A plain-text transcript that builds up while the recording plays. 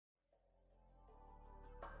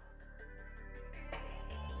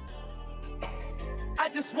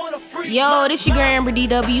Yo, this your girl Amber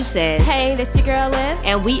DW Says. Hey, this your girl Liv.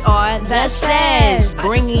 And we are The Says,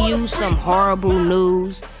 bringing you some horrible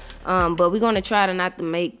news. But we're going to try to not to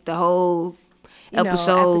make the whole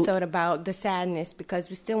episode about the sadness, because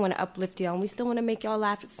we still want to uplift y'all and we still want to make y'all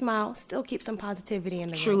laugh and smile, still keep some positivity in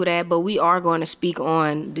the room. True that, but we are going to speak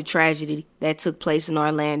on the tragedy that took place in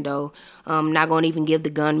Orlando. Not going to even give the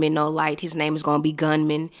gunman no light. His name is going to be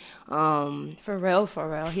Gunman. For real.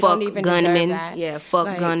 He don't even gunman. deserve that. Yeah,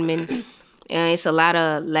 fuck Gunman. And it's a lot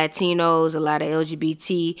of Latinos, a lot of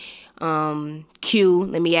LGBT. Q,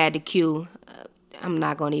 let me add the Q. I'm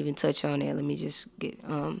not going to even touch on that. Let me just get...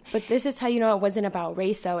 But this is how you know it wasn't about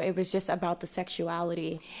race, though. It was just about the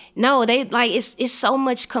sexuality. No, it's so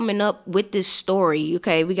much coming up with this story.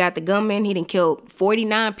 Okay, we got the gunman. He done killed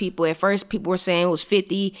 49 people. At first, people were saying it was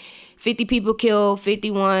 50 people killed,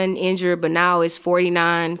 51 injured, but now it's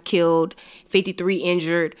 49 killed, 53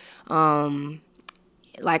 injured.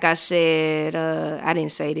 Like I said, I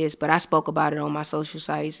didn't say this, but I spoke about it on my social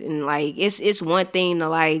sites. And, it's one thing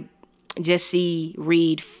to, just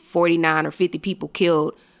read 49 or 50 people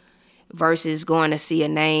killed versus going to see a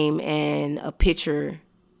name and a picture,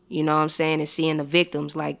 you know what I'm saying, and seeing the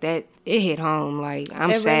victims like that. It hit home. I'm sad.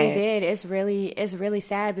 It really did. It's really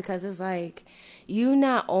sad, because it's you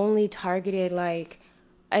not only targeted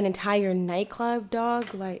an entire nightclub, dog,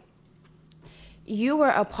 you were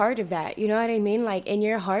a part of that. You know what I mean? In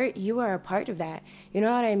your heart, you were a part of that. You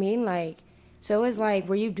know what I mean? So it's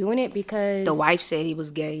were you doing it because... The wife said he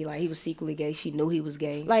was gay, he was secretly gay. She knew he was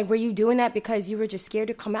gay. Were you doing that because you were just scared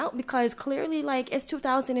to come out? Because clearly, it's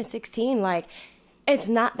 2016, it's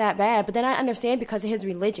not that bad. But then I understand because of his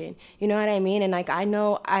religion. You know what I mean? And, I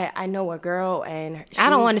know a girl, and...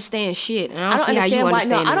 I don't understand shit. And I don't see how you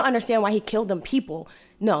understand I don't understand why he killed them people.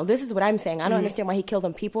 No, this is what I'm saying. I don't understand why he killed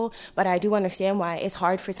them people, but I do understand why it's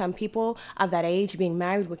hard for some people of that age, being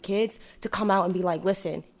married with kids, to come out and be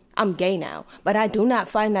listen... I'm gay now, but I do not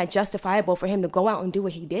find that justifiable for him to go out and do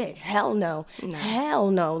what he did. Hell no.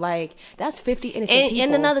 Hell no. That's 50 innocent people.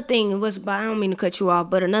 And another thing was, I don't mean to cut you off,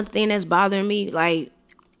 but another thing that's bothering me,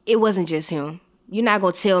 it wasn't just him. You're not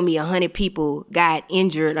going to tell me 100 people got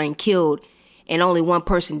injured and killed and only one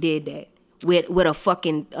person did that with a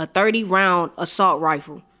 30-round assault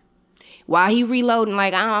rifle. While he reloading,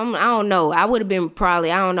 I don't know. I would have been I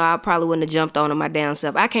probably wouldn't have jumped on him my damn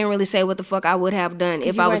self. I can't really say what the fuck I would have done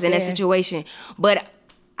if I was in that situation. But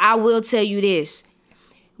I will tell you this.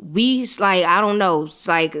 I don't know.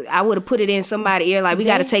 I would have put it in somebody's ear. We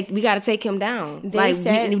gotta take him down. They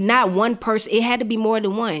said, not one person. It had to be more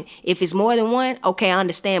than one. If it's more than one, okay, I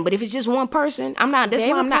understand. But if it's just one person, I'm not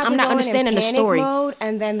understanding the story. Mode,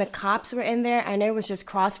 and then the cops were in there, and there was just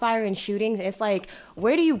crossfire and shootings. It's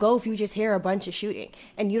where do you go if you just hear a bunch of shooting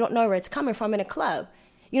and you don't know where it's coming from in a club?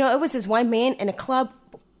 It was this one man in a club,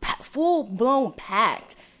 full blown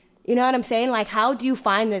packed. You know what I'm saying? How do you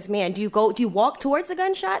find this man? Do you walk towards the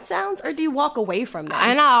gunshot sounds, or do you walk away from them?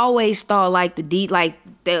 And I always thought the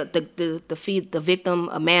victim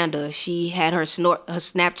Amanda, she had her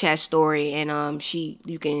Snapchat story, and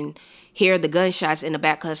you can hear the gunshots in the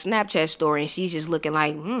back of her Snapchat story, and she's just looking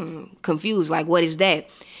confused, what is that?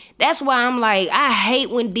 That's why I'm I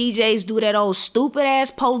hate when DJs do that old stupid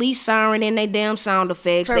ass police siren in their damn sound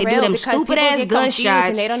effects. For they real, do them stupid ass gunshots,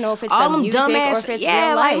 and they don't know if it's the music or if it's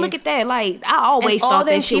real life. Look at that. I always thought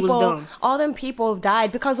that shit was dumb. All them people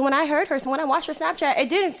died because when I watched her Snapchat, it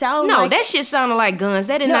didn't sound that shit sounded like guns.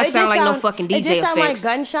 That did not sound like no fucking DJ effects. It did sound like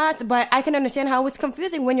gunshots, but I can understand how it's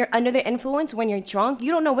confusing when you're under the influence, when you're drunk.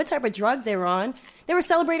 You don't know what type of drugs they were on. They were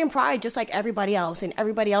celebrating Pride just like everybody else, and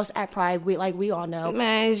everybody else at Pride, we all know.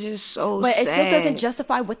 Man, it's just so sad. But it still sad. doesn't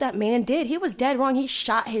justify what that man did. He was dead wrong. He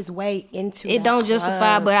shot his way into it. Don't club.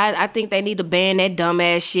 Justify, but I think they need to ban that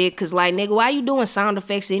dumbass shit. Cause nigga, why you doing sound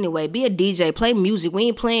effects anyway? Be a DJ, play music. We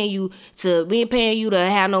ain't paying you to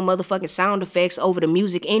have no motherfucking sound effects over the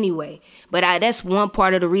music anyway. But that's one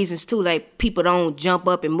part of the reasons too. People don't jump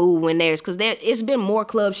up and move when cause it's been more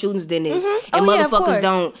club shootings than this, and motherfuckers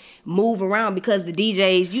don't move around because the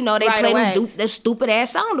DJs, they play them stupid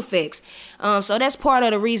ass sound effects. So that's part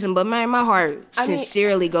of the reason. But man, my heart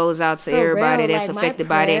sincerely goes out to everybody that's affected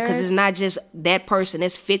by that, because it's not just that person.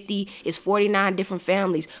 It's 49 different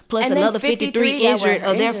families plus and another 53 injured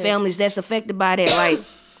of their families that's affected by that.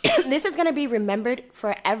 This is going to be remembered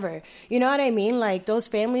forever. You know what I mean? Those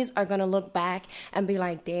families are going to look back and be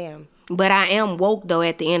damn. But I am woke, though,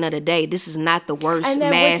 at the end of the day. This is not the worst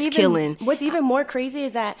mass killing. What's even more crazy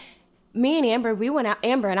is that me and Amber, we went out.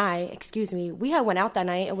 Amber and I, excuse me, we had went out that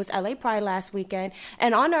night. It was LA Pride last weekend,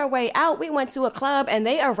 and on our way out, we went to a club, and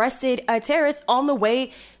they arrested a terrorist on the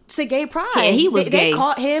way to gay pride. Yeah, he was gay. They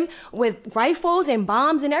caught him with rifles and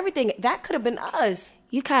bombs and everything. That could have been us.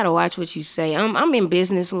 You gotta watch what you say. I'm in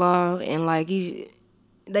business law, and like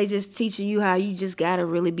they just teaching you how you just gotta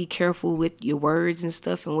really be careful with your words and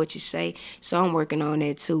stuff and what you say. So I'm working on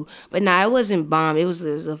that too. But nah, it wasn't bomb. It was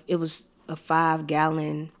a 5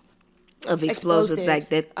 gallon of explosives like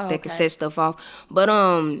that that could set stuff off. But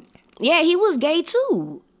yeah, he was gay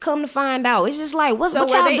too. Come to find out, it's just like what y'all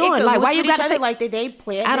doing? Like, why you gotta take? Like, did they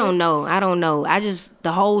plan? I don't know.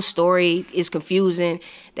 The whole story is confusing.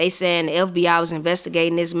 They saying the FBI was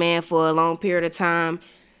investigating this man for a long period of time.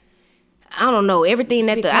 I don't know everything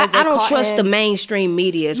that I don't trust the mainstream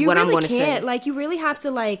media. Is what I'm going to say. Like, you really have to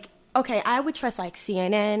like. Okay, I would trust like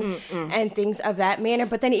CNN and things of that manner,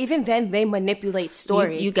 but then even then they manipulate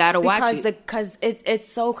stories. You gotta watch it because it's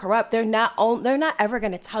so corrupt. They're not ever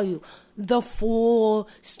gonna tell you the full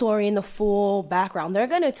story and the full background. They're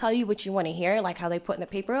gonna tell you what you want to hear, like how they put in the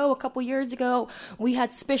paper. Oh, a couple years ago, we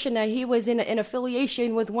had suspicion that he was in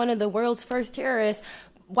affiliation with one of the world's first terrorists.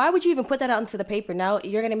 Why would you even put that out into the paper? Now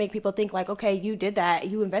you're going to make people think like, okay, you did that.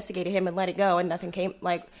 You investigated him and let it go and nothing came.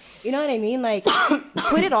 Like, you know what I mean? Like,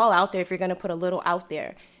 put it all out there if you're going to put a little out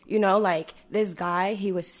there. You know, like this guy,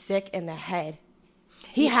 he was sick in the head.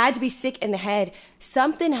 He had to be sick in the head.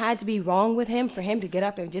 Something had to be wrong with him for him to get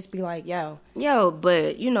up and just be like, yo,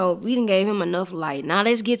 but, you know, we done gave him enough light. Now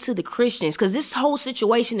let's get to the Christians, because this whole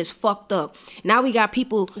situation is fucked up. Now we got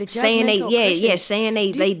people saying they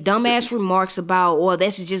dumbass remarks about, or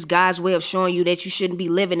this is just God's way of showing you that you shouldn't be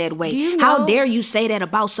living that way. How dare you say that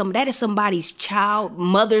about that is somebody's child.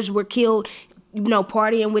 Mothers were killed, you know,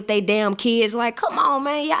 partying with they damn kids. Like, come on,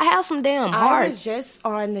 man, y'all have some damn heart. I was just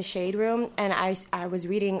on the Shade Room, and I was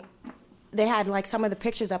reading. They had like some of the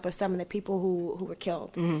pictures up of some of the people who were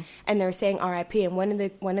killed, and they were saying R.I.P. And one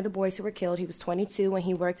of the boys who were killed, he was 22 and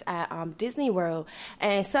he worked at Disney World.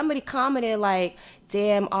 And somebody commented like,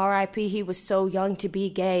 "Damn, R.I.P. He was so young to be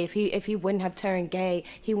gay. If he wouldn't have turned gay,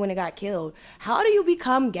 he wouldn't have got killed." How do you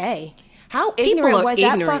become gay? How ignorant was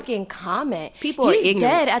that fucking comment? People are ignorant. He's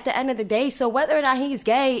dead at the end of the day. So whether or not he's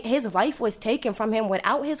gay, his life was taken from him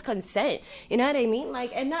without his consent. You know what I mean?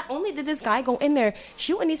 Like, and not only did this guy go in there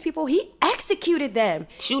shooting these people, he executed them.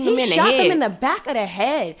 Shooting them in the head. He shot them in the back of the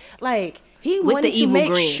head. Like, he wanted to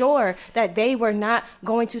make sure that they were not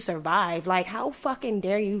going to survive. Like, how fucking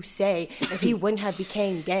dare you say if he wouldn't have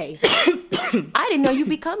became gay? I didn't know you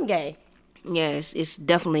become gay. Yes, it's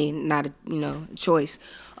definitely not a choice.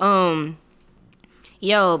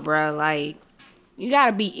 Yo, bro, like, you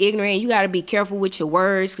gotta be ignorant. You gotta be careful with your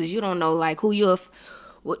words, because you don't know, like, who you're.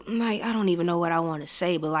 Like, I don't even know what I want to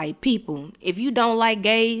say, but, like, people, if you don't like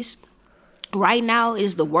gays, right now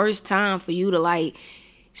is the worst time for you to, like,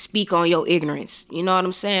 speak on your ignorance. You know what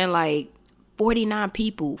I'm saying? Like, 49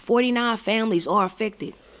 families are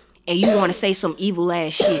affected, and you want to say some evil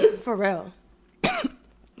ass shit. For real.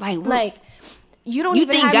 Like, you don't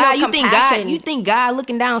even have no compassion. You think God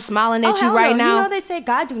looking down smiling at you right now? You know they say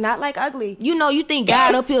God do not like ugly. You think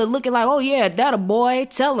God up here looking like, oh yeah, that a boy,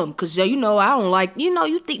 tell him, because I don't like, do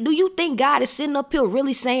you think God is sitting up here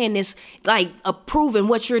really saying this, like, approving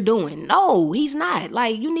what you're doing? No, he's not.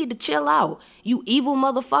 Like, you need to chill out, you evil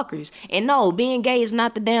motherfuckers. And no, being gay is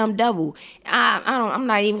not the damn devil. I'm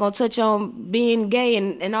not even gonna touch on being gay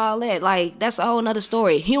and all that. Like, that's a whole nother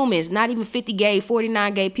story. Humans, not even 50 gay,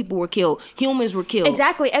 49 gay people were killed. Humans were killed.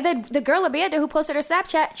 Exactly. And then the girl Amanda who posted her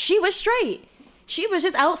Snapchat, she was straight. She was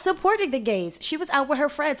just out supporting the gays. She was out with her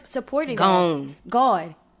friends supporting them.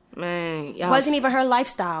 God. Man, wasn't even her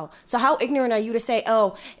lifestyle. So how ignorant are you to say,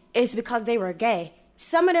 oh, it's because they were gay?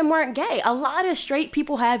 Some of them weren't gay. A lot of straight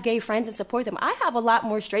people have gay friends and support them. I have a lot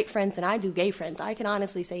more straight friends than I do gay friends. I can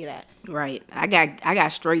honestly say that. Right. I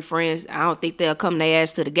got straight friends. I don't think they'll come their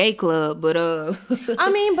ass to the gay club, but I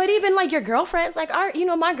mean, but even like your girlfriends, like my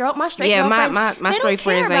straight girlfriends, my straight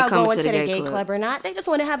friends ain't coming to the gay club or not. They just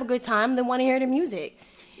want to have a good time. They want to hear the music.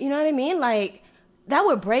 You know what I mean? Like, that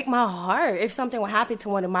would break my heart if something would happen to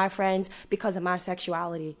one of my friends because of my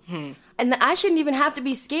sexuality. And I shouldn't even have to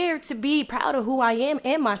be scared to be proud of who I am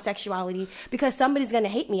and my sexuality, because somebody's going to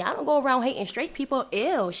hate me. I don't go around hating straight people.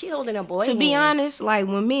 Ew, she holding a boy. To be honest, like,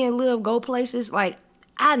 when me and Liv go places, like,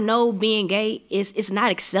 I know being gay it's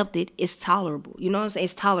not accepted. It's tolerable. You know what I'm saying?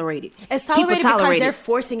 It's tolerated. It's tolerated because they're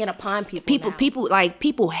forcing it upon people.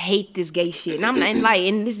 People hate this gay shit,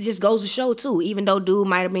 and this just goes to show too. Even though dude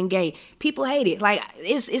might have been gay, people hate it. Like,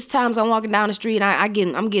 it's times I'm walking down the street,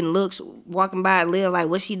 and I'm getting looks walking by Liv, like,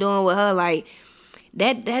 what's she doing with her? Like,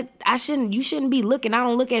 you shouldn't be looking. I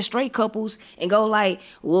don't look at straight couples and go like,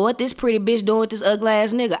 well, what this pretty bitch doing with this ugly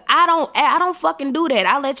ass nigga? I don't fucking do that.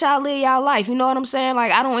 I let y'all live y'all life. You know what I'm saying?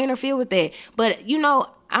 Like, I don't interfere with that. But you know,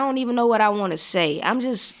 I don't even know what I want to say. I'm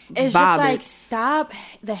just It's bothered. just like, stop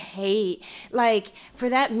the hate. Like, for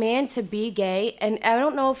that man to be gay, and I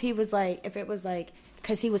don't know if it was like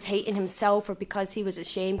because he was hating himself or because he was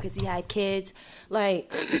ashamed because he had kids. Like,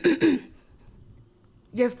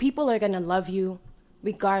 your people are gonna love you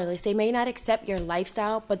regardless. They may not accept your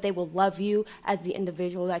lifestyle, but they will love you as the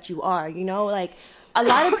individual that you are. You know, like, a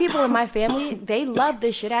lot of people in my family, they love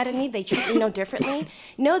the shit out of me. They treat me no differently.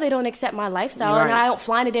 No, they don't accept my lifestyle, and I don't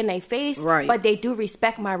flaunt it in their face, but they do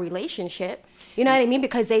respect my relationship. You know what I mean?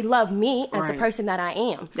 Because they love me as the person that I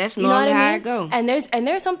am. That's you know normally what I mean? how it go. And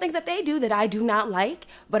there's some things that they do that I do not like,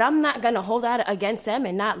 but I'm not gonna hold that against them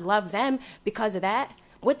and not love them because of that.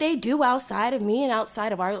 What they do outside of me and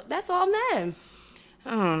outside of that's all them.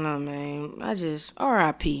 I don't know, man. I just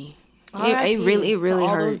R.I.P. R.I.P. It really to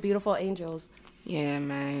all hurt. those beautiful angels. Yeah,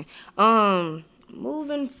 man.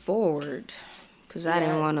 Moving forward, because I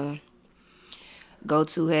didn't want to go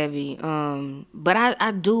too heavy. But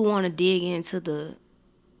I do want to dig into the.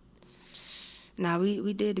 Now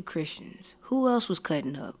we did the Christians. Who else was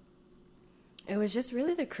cutting up? It was just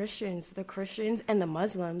really the Christians and the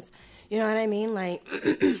Muslims. You know what I mean? Like.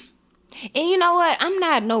 And you know what? I'm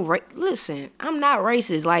not listen, I'm not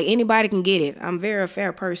racist. Like, anybody can get it. I'm a very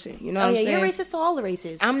fair person. You know what I'm saying? You're racist to all the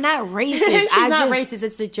races. I'm not racist. She's not racist.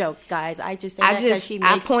 It's a joke, guys. I just say that because she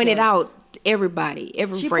makes I pointed jokes. out everybody,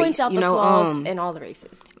 every She race. points out the flaws in all the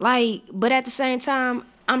races. Like, but at the same time,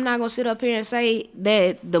 I'm not gonna sit up here and say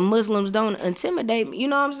that the Muslims don't intimidate me. You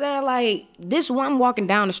know what I'm saying? Like, I'm walking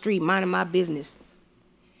down the street minding my business.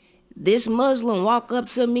 This Muslim walk up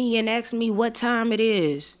to me and ask me what time it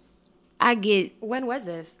is. When was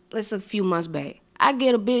this? It's a few months back. I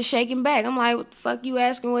get a bit shaken back. I'm like, what the fuck you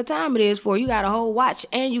asking what time it is for? You got a whole watch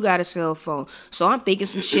and you got a cell phone. So I'm thinking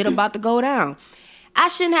some shit about to go down. I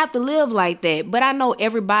shouldn't have to live like that. But I know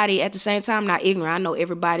everybody, at the same time, not ignorant. I know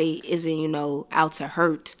everybody isn't, out to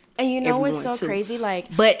hurt. And you know what's so crazy?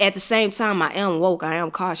 Like, but at the same time, I am woke. I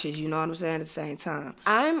am cautious. You know what I'm saying? At the same time,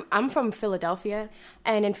 I'm from Philadelphia,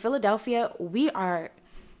 and in Philadelphia, we are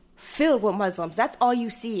filled with Muslims. That's all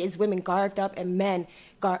you see is women garbed up and men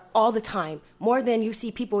all the time. More than you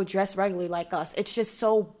see people dressed regularly like us. It's just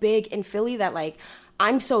so big in Philly that, like,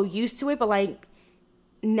 I'm so used to it. But, like,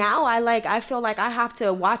 now I feel like I have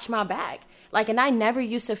to watch my back. Like, and I never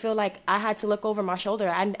used to feel like I had to look over my shoulder.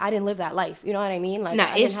 I didn't live that life. You know what I mean? Like,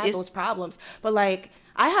 I didn't have those problems. But, like,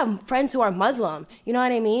 I have friends who are Muslim. You know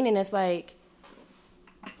what I mean? And it's like,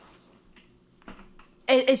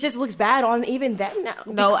 it just looks bad on even them now.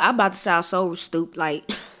 No, I'm about to sound so stupid.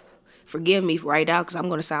 Like, forgive me right now because I'm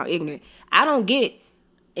going to sound ignorant. I don't get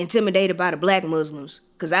intimidated by the black Muslims.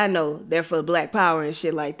 Because I know they're for black power and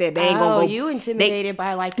shit like that. They ain't gonna go. You intimidated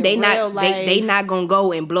by, like, the real life. They not gonna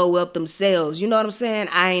go and blow up themselves. You know what I'm saying?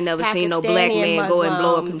 I ain't never seen no black man go and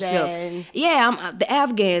blow up himself. I'm the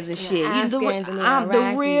Afghans and shit. I'm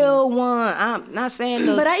the real one. I'm not saying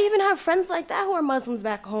But I even have friends like that who are Muslims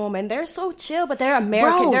back home, and they're so chill, but they're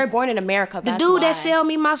American. Bro, they're born in America. The dude that sell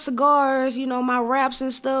me my cigars, my wraps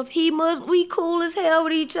and stuff, we cool as hell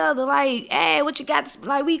with each other. Like, hey, what you got?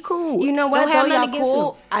 Like, we cool. You know what? Though y'all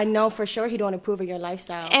cool. I know for sure he don't approve of your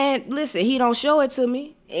lifestyle. And listen, he don't show it to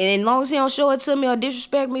me. And as long as he don't show it to me or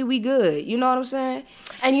disrespect me, we good. You know what I'm saying?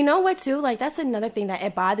 And you know what, too? Like, that's another thing that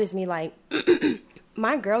it bothers me. Like,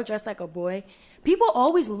 my girl dressed like a boy. People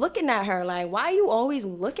always looking at her. Like, why are you always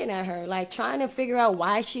looking at her? Like, trying to figure out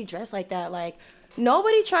why she dressed like that. Like,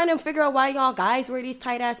 nobody trying to figure out why y'all guys wear these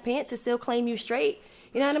tight-ass pants and still claim you straight.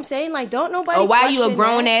 You know what I'm saying? Like, don't nobody or why you a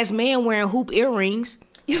grown-ass man wearing hoop earrings?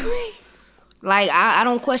 Like, I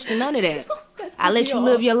don't question none of that. I let you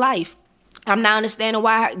live your life. I'm not understanding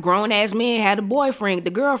why grown-ass men had a boyfriend,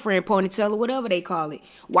 the girlfriend ponytail, or whatever they call it.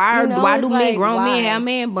 Why do grown men have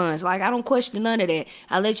man buns? Like, I don't question none of that.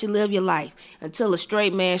 I let you live your life. Until a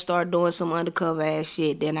straight man start doing some undercover ass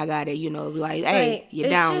shit, then I gotta, be like, hey, you're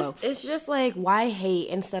down low. It's just like, why hate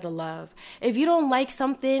instead of love? If you don't like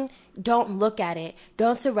something, don't look at it.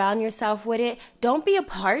 Don't surround yourself with it. Don't be a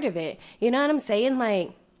part of it. You know what I'm saying?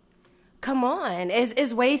 Like, come on.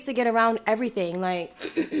 It's ways to get around everything. Like,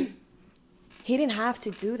 he didn't have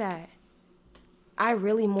to do that. I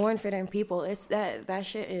really mourn for them people. It's that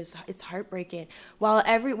shit it's heartbreaking. While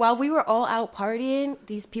we were all out partying,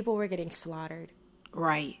 these people were getting slaughtered.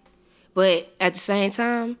 Right. But at the same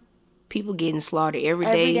time, people getting slaughtered every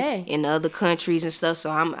day in other countries and stuff.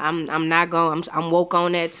 So I'm not going. I'm woke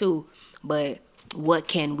on that too. But what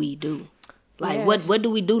can we do? Like, Yeah. what do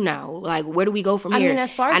we do now? Like, where do we go from I here? mean,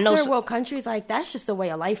 as far as know third world countries, like that's just a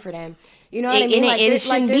way of life for them. You know what It- I mean? and it- Like, and it there's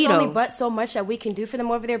shouldn't be, only though. but so much that we can do for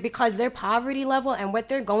them over there because their poverty level and what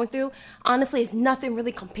they're going through, honestly, is nothing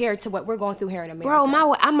really compared to what we're going through here in America.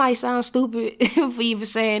 Bro, I might sound stupid for even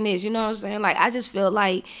saying this. You know what I'm saying? Like, I just feel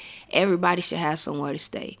like everybody should have somewhere to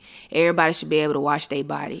stay. Everybody should be able to wash their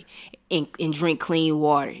body and drink clean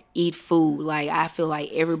water, eat food. Like, I feel like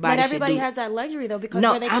everybody. Not should everybody do- has that luxury though because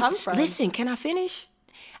No, where they come from. Listen, can I finish?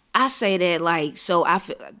 I say that like so. I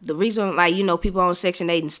feel the reason like people on Section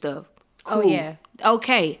 8 and stuff. Oh, Cool. yeah.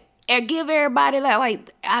 Okay. And give everybody that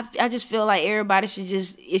I just feel like everybody should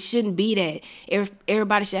it shouldn't be that.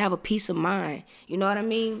 Everybody should have a peace of mind. You know what I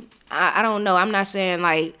mean? I don't know. I'm not saying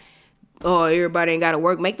like, oh, everybody ain't gotta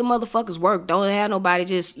work. Make the motherfuckers work. Don't have nobody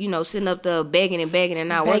just, sitting up there begging and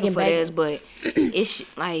not working for theirs. But it's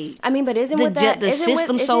like I mean, but isn't what that the isn't what-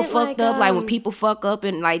 system's so isn't fucked up. Like when um, people fuck up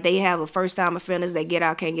and like they have a first time offenders, they get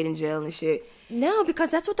out, can't get in jail and shit. No,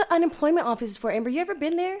 because that's what the unemployment office is for. Amber, you ever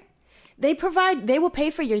been there? They will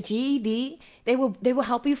pay for your GED. They will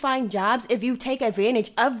help you find jobs if you take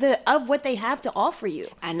advantage of what they have to offer you.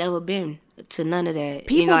 I never been to none of that.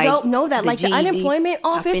 People like, don't know that. Like the GED, unemployment I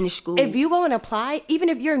office, finished school. if you go and apply, even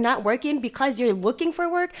if you're not working because you're looking for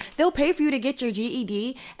work, they'll pay for you to get your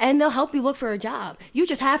GED and they'll help you look for a job. You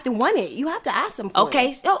just have to want it. You have to ask them for it.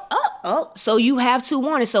 Okay. So you have to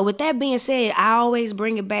want it. So with that being said, I always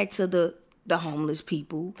bring it back to the homeless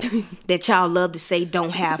people that y'all love to say don't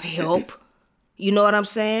have help. You know what I'm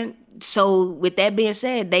saying? So with that being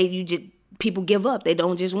said, people give up. They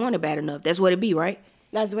don't just want it bad enough. That's what it be, right?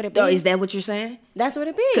 That's what it be. Oh, is that what you're saying? That's what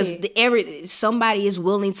it be. Because somebody is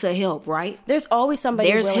willing to help, right? There's always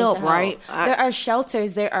somebody There's willing help, to help. right? There are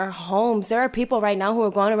shelters, there are homes, there are people right now who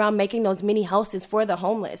are going around making those mini houses for the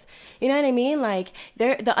homeless. You know what I mean? Like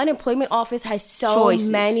the unemployment office has so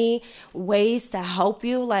Choices. many ways to help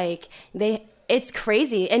you. Like it's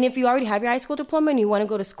crazy. And if you already have your high school diploma and you want to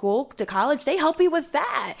go to school, to college, they help you with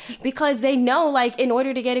that because they know, like, in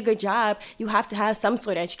order to get a good job, you have to have some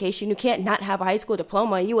sort of education. You can't not have a high school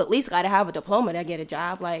diploma. You at least got to have a diploma to get a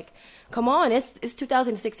job. Like, come on, it's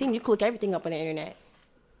 2016. You can look everything up on the internet.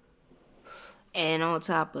 And on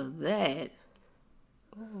top of that,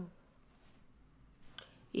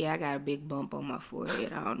 yeah, I got a big bump on my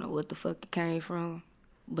forehead. I don't know what the fuck it came from,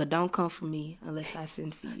 but don't come for me unless I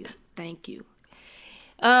send for you. Thank you.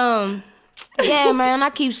 Yeah, man, I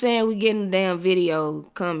keep saying we getting the damn video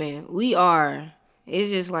coming. We are.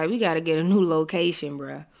 It's just like we got to get a new location,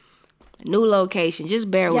 bruh. New location.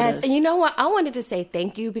 Just bear with us. Yes, and you know what? I wanted to say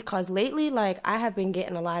thank you because lately, like, I have been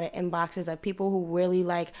getting a lot of inboxes of people who really,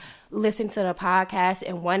 like, listen to the podcast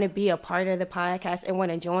and want to be a part of the podcast and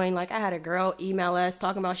want to join. Like, I had a girl email us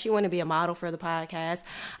talking about she want to be a model for the podcast.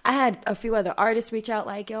 I had a few other artists reach out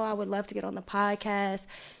like, yo, I would love to get on the podcast.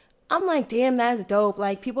 I'm like, damn, that's dope.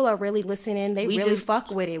 Like, people are really listening. They really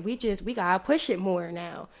fuck with it. We gotta push it more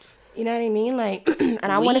now. You know what I mean? Like, and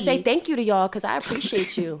I want to say thank you to y'all because I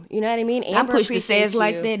appreciate you. You know what I mean? Amber I pushed the says you.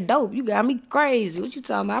 like that dope. You got me crazy. What you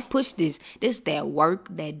talking about? I pushed this. This that work,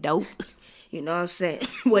 that dope. You know what I'm saying?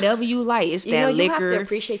 Whatever you like. It's that liquor. You have to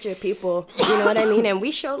appreciate your people. You know what I mean? And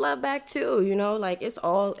we show love back too. You know, like it's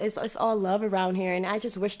all love around here. And I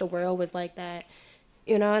just wish the world was like that.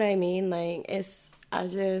 You know what I mean? Like it's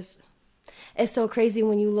so crazy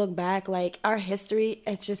when you look back, like our history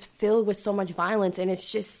is just filled with so much violence and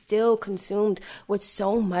it's just still consumed with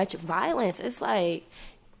so much violence. It's like,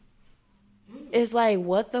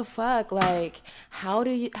 what the fuck? Like, how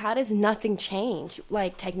does nothing change?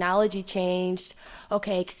 Like, technology changed.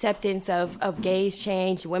 Okay, acceptance of gays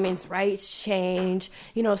changed. Women's rights changed.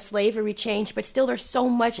 You know, slavery changed. But still, there's so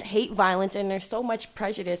much hate violence and there's so much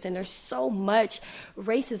prejudice and there's so much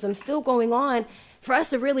racism still going on. For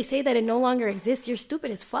us to really say that it no longer exists, you're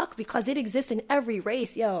stupid as fuck because it exists in every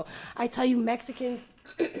race. Yo, I tell you, Mexicans...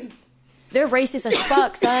 They're racist as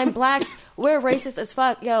fuck, son. Blacks, we're racist as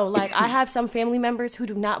fuck. Yo, like, I have some family members who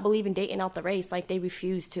do not believe in dating out the race. Like, they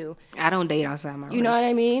refuse to. I don't date outside my race. You know what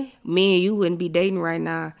I mean? Me and you wouldn't be dating right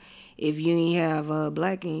now if you ain't have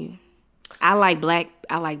black in you. I like black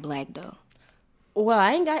though. Well,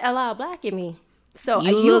 I ain't got a lot of black in me. So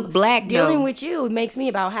you look black dealing though. with you makes me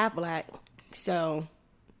about half black. So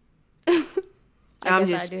I'm guess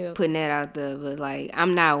just I do. putting that out there, but like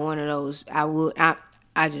I'm not one of those.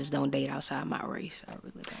 I just don't date outside my race. I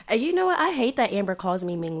really don't. And you know what? I hate that Amber calls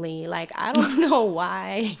me Ming Lee. Like, I don't know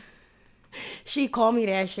why she called me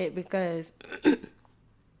that shit because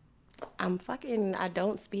I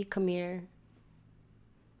don't speak Khmer.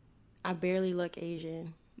 I barely look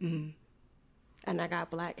Asian. Mm-hmm. And I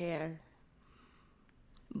got black hair.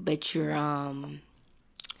 But you're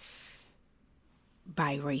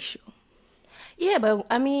biracial. Yeah, but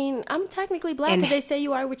I mean, I'm technically black And- because they say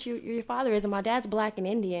you are what your father is, and my dad's black and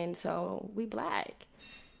Indian, so we black.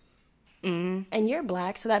 Mm-hmm. And you're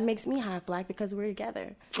black, so that makes me half black because we're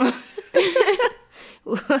together.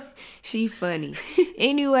 She funny.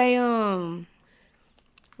 Anyway,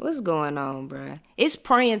 what's going on, bruh? It's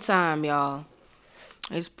praying time, y'all.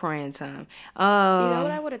 It's praying time. You know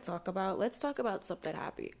what I want to talk about? Let's talk about something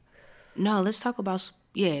happy. No, let's talk about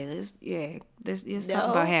let's talk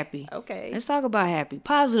about happy. Okay. Let's talk about happy.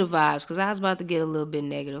 Positive vibes, because I was about to get a little bit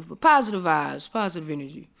negative, but positive vibes, positive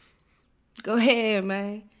energy. Go ahead,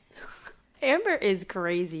 man. Amber is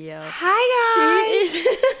crazy, yo. Hi, guys.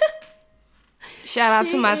 Shout out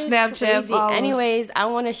to my Snapchat crazy. followers. Anyways, I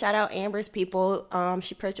want to shout out Amber's people.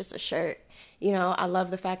 She purchased a shirt. You know, I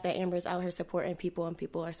love the fact that Amber's out here supporting people and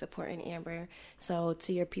people are supporting Amber. So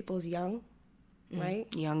to your people's Young, right?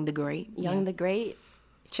 Young the Great. Young the Great.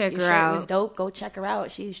 Check Your her shirt out. was dope. Go check her out.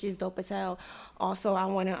 She's dope as hell. Also, I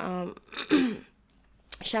want to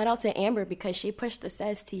shout out to Amber because she pushed the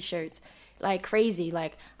Says t-shirts like crazy.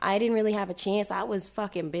 Like, I didn't really have a chance. I was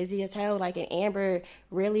fucking busy as hell. Like, and Amber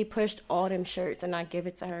really pushed all them shirts, and I give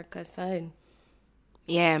it to her because, son,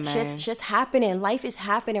 Yeah, man. shit's happening. Life is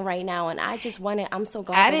happening right now, and I just want to, I'm so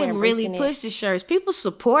glad I that didn't we're really embracing push the shirts. People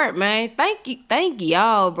support, man. Thank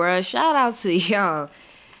y'all, bruh. Shout out to y'all.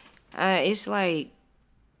 It's like,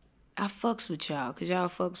 I fucks with y'all, because y'all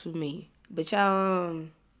fucks with me. But y'all,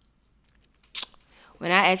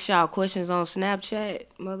 when I ask y'all questions on Snapchat,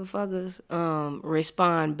 motherfuckers,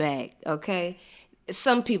 respond back, okay?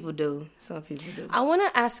 Some people do. I want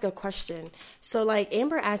to ask a question. So, like,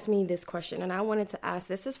 Amber asked me this question, and I wanted to ask,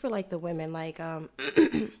 this is for, like, the women. Like,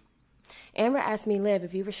 Amber asked me, Liv,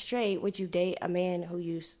 if you were straight, would you date a man who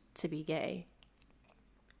used to be gay?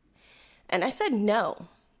 And I said no.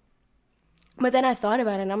 But then I thought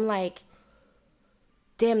about it, and I'm like,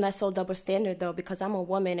 damn, that's so double standard, though, because I'm a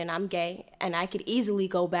woman and I'm gay, and I could easily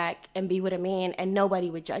go back and be with a man, and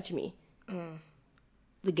nobody would judge me.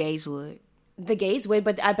 The gays would. The gays would,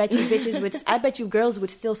 but I bet you bitches would. I bet you girls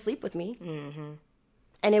would still sleep with me,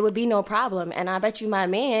 and it would be no problem. And I bet you my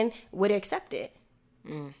man would accept it,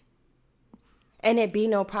 and it'd be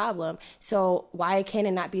no problem. So why can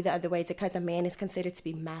it not be the other way? Is it because a man is considered to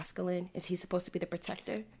be masculine? Is he supposed to be the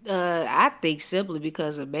protector? I think simply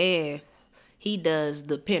because a man, he does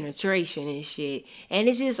the penetration and shit, and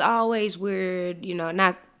it's just always weird. You know,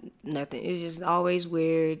 nothing. It's just always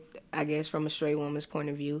weird, I guess, from a straight woman's point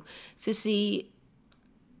of view, to see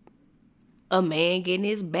a man getting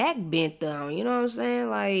his back bent down. You know what I'm saying?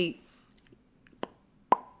 Like,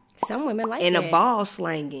 Some women like and it. the ball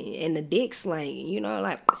slanging and the dick slanging. You know,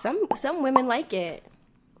 like Some women like it.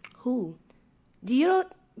 who?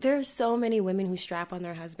 There's so many women who strap on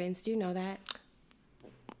their husbands. Do you know that?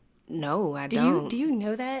 No, I don't. Do you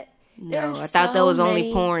know that? No, I thought that was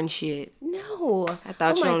only porn shit. No. I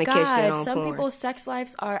thought you only catch that on Some porn. people's sex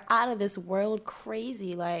lives are out of this world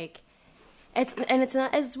crazy. Like,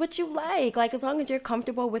 it's what you like. Like, as long as you're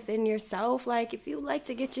comfortable within yourself, like, if you like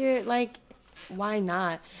to get your, like, why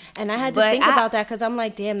not? And I had to think about that because I'm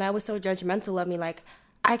like, damn, that was so judgmental of me. Like,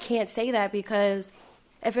 I can't say that because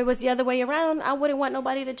if it was the other way around, I wouldn't want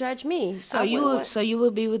nobody to judge me. So you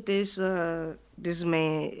would be with this this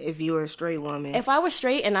man if you were a straight woman. If I was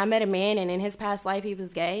straight and I met a man and in his past life he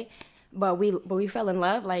was gay, but we fell in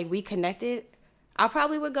love, like we connected, I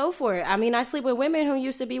probably would go for it. I mean, I sleep with women who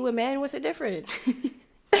used to be with men. What's the difference?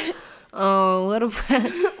 Oh, what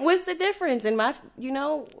about? What's the difference in my,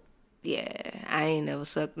 Yeah, I ain't never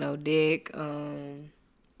sucked no dick. But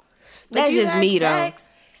That's you just had me sex.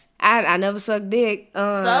 though. I never sucked dick.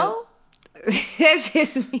 So? That's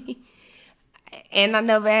just me. And I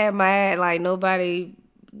never had like nobody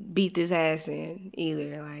beat this ass in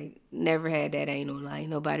either. Like never had that anal. Like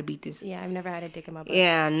nobody beat this. Yeah, I've never had a dick in my butt.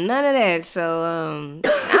 Yeah, none of that. So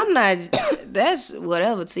I'm not. That's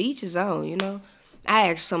whatever. To each his own. You know. I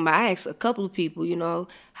asked a couple of people. You know,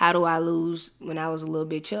 how do I lose when I was a little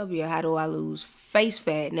bit chubbier? How do I lose face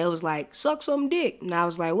fat? And they was like, suck some dick. And I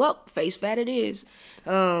was like, well, face fat it is.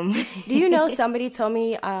 Do you know somebody told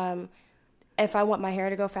me if I want my hair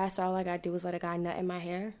to go faster, all I gotta do is let a guy nut in my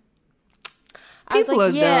hair? I was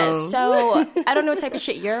like, yeah, dumb. So I don't know what type of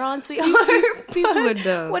shit you're on, sweetheart. People are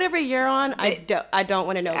dumb. Whatever you're on, I don't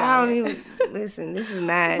want to know I about don't it. even listen. This is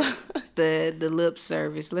not the lip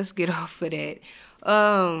service. Let's get off of that.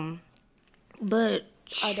 But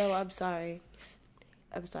I know. I'm sorry,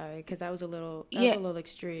 because that was a little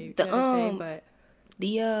extreme. The, you know what I'm saying? But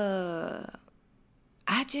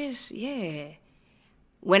I just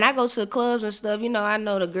when I go to the clubs and stuff, you know, I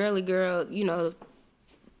know the girly girl, you know,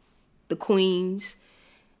 the queens,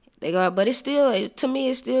 They go, but it's still, to me,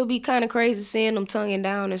 it still be kind of crazy seeing them tonguing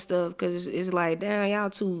down and stuff, because it's like, damn,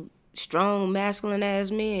 y'all two strong, masculine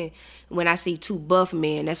ass men. When I see two buff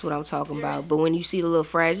men, that's what I'm talking about. But when you see the little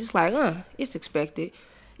fries, it's like, it's expected.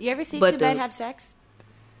 You ever see But two men have sex?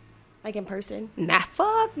 Like in person? Nah,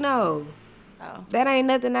 fuck no. Oh. That ain't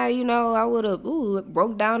nothing I would have,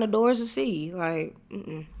 broke down the doors to see. Like,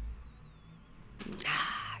 Nah,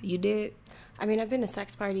 you did? I mean, I've been to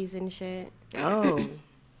sex parties and shit. Oh.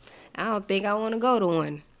 I don't think I want to go to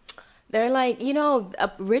one. They're like,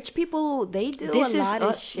 rich people, they do a lot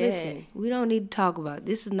of shit. Listen, we don't need to talk about it.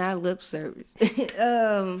 This is not lip service.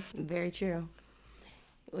 Very true.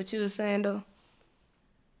 What you was saying, though?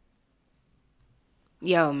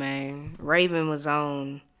 Yo, man. Raven was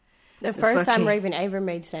on. The first time Raven ever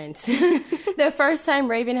made sense. The first time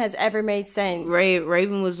Raven has ever made sense.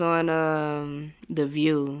 Raven was on The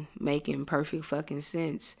View, making perfect fucking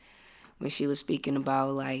sense when she was speaking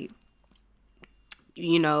about, like,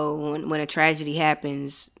 when a tragedy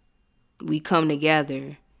happens, we come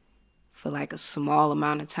together for like a small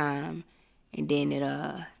amount of time, and then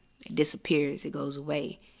it disappears. It goes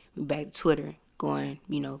away. We back to Twitter, going,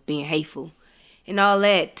 being hateful and all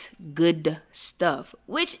that good stuff,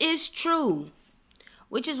 which is true.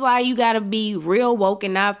 Which is why you gotta be real woke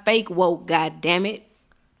and not fake woke. God damn it.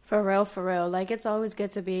 For real. Like, it's always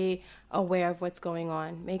good to be aware of what's going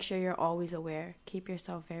on. Make sure you're always aware. Keep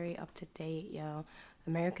yourself very up to date, yo.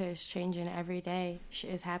 America is changing every day. Shit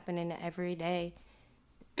is happening every day.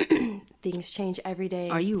 Things change every day.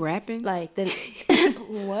 Are you rapping? Like, then...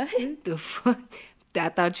 What? The fuck? I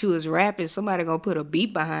thought you was rapping. Somebody gonna put a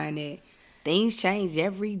beat behind that. Things change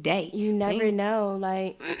every day. You never know.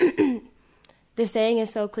 Like, the saying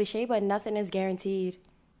is so cliche, but nothing is guaranteed.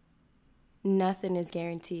 Nothing is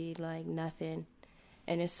guaranteed. Like, nothing.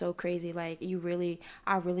 And it's so crazy. Like,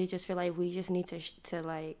 I really just feel like we just need to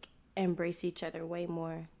like, embrace each other way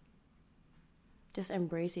more. Just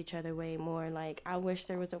embrace each other way more. Like, I wish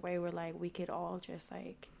there was a way where, like, we could all just,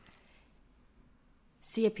 like,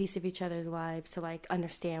 see a piece of each other's lives to, like,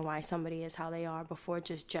 understand why somebody is how they are before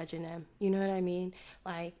just judging them. You know what I mean?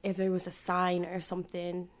 Like, if there was a sign or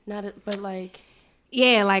something, but like...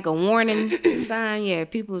 Yeah, like a warning sign. Yeah,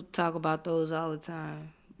 people talk about those all the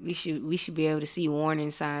time. We should be able to see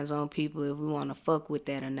warning signs on people if we want to fuck with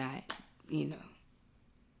that or not,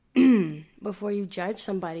 Before you judge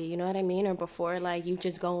somebody, you know what I mean? Or before, like, you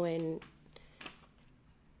just go and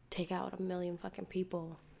take out 1 million fucking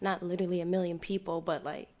people. Not literally 1 million people, but,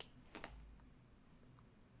 like...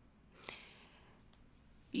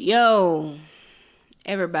 Yo,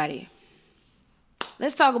 everybody.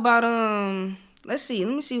 Let's talk about, let's see.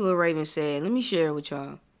 Let me see what Raven said. Let me share it with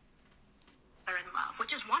y'all. They're in love,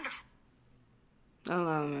 which is wonderful. Hold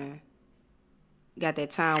on, man. Got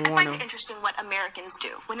that time I warner. find it interesting what Americans do.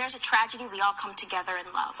 When there's a tragedy, we all come together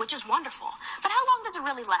in love, which is wonderful. But how long does it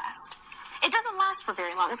really last? It doesn't last for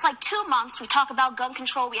very long. It's like 2 months, we talk about gun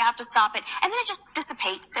control, we have to stop it, and then it just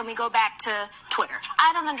dissipates and we go back to Twitter.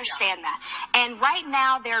 I don't understand that. And right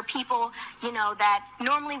now, there are people, that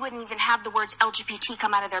normally wouldn't even have the words LGBT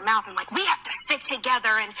come out of their mouth and like, we have to stick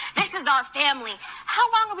together and this is our family.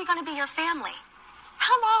 How long are we going to be your family?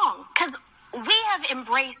 How long? Because we have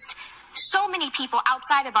embraced so many people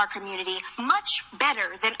outside of our community much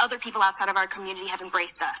better than other people outside of our community have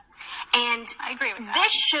embraced us. And I agree with that.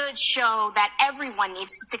 This should show that everyone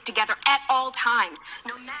needs to stick together at all times,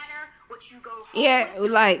 no matter what you go through. Yeah,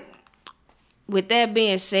 like, with that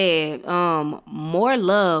being said, more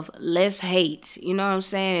love, less hate. You know what I'm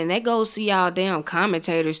saying? And that goes to y'all damn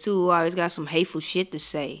commentators, too, who always got some hateful shit to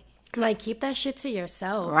say. Like, keep that shit to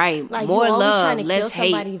yourself. Right. Like, More you always love, trying to less kill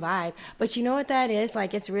somebody hate. vibe. But you know what that is?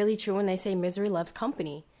 Like, it's really true when they say misery loves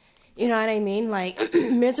company. You know what I mean? Like,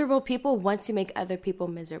 miserable people want to make other people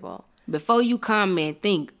miserable. Before you comment,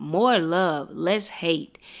 think more love, less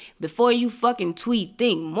hate. Before you fucking tweet,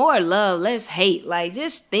 think more love, less hate. Like,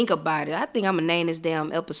 just think about it. I think I'm gonna name this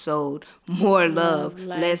damn episode More Love,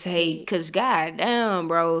 Less Hate. Because goddamn,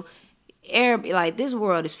 bro. Like, this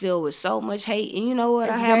world is filled with so much hate, and you know what?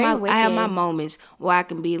 I have my moments where I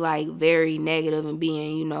can be like very negative and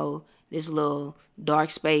be in, this little dark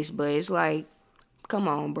space, but it's like, come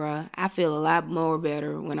on, bruh. I feel a lot more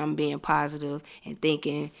better when I'm being positive and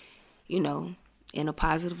thinking, in a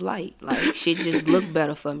positive light. Like, shit just look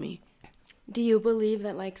better for me. Do you believe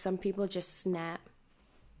that, like, some people just snap?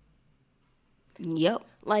 Yep.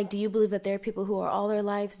 Like, do you believe that there are people who are all their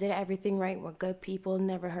lives did everything right, were good people,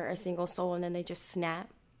 never hurt a single soul, and then they just snap?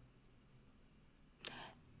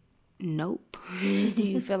 Nope. Do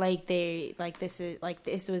you feel like this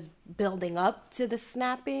was building up to the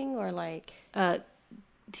snapping, or like?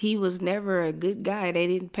 he was never a good guy. They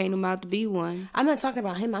didn't paint him out to be one. I'm not talking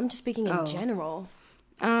about him. I'm just speaking in general.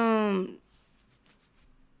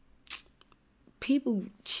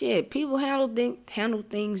 People handle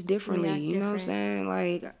things differently. React you know what I'm different. saying?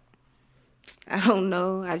 Like, I don't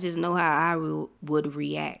know. I just know how I would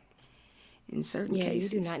react in certain Yeah,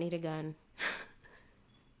 cases. you do not need a gun.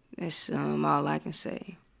 That's all I can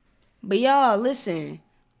say. But y'all, listen.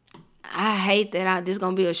 I hate that this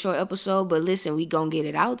gonna be a short episode, but listen, we gonna get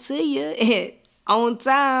it out to you on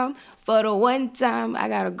time. For the one time, I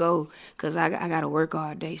gotta go because I gotta work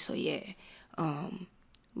all day. So yeah,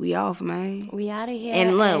 we off, man. We out of here.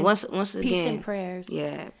 And look, once again, peace and prayers.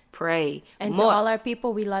 Yeah, pray. And to all our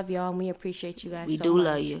people, we love y'all and we appreciate you guys We so do much.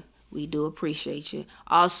 love you. We do appreciate you.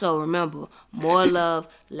 Also, remember, more love,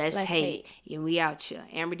 less Less hate. hate. And we out here.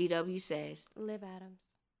 Amber DW says. Live Adams.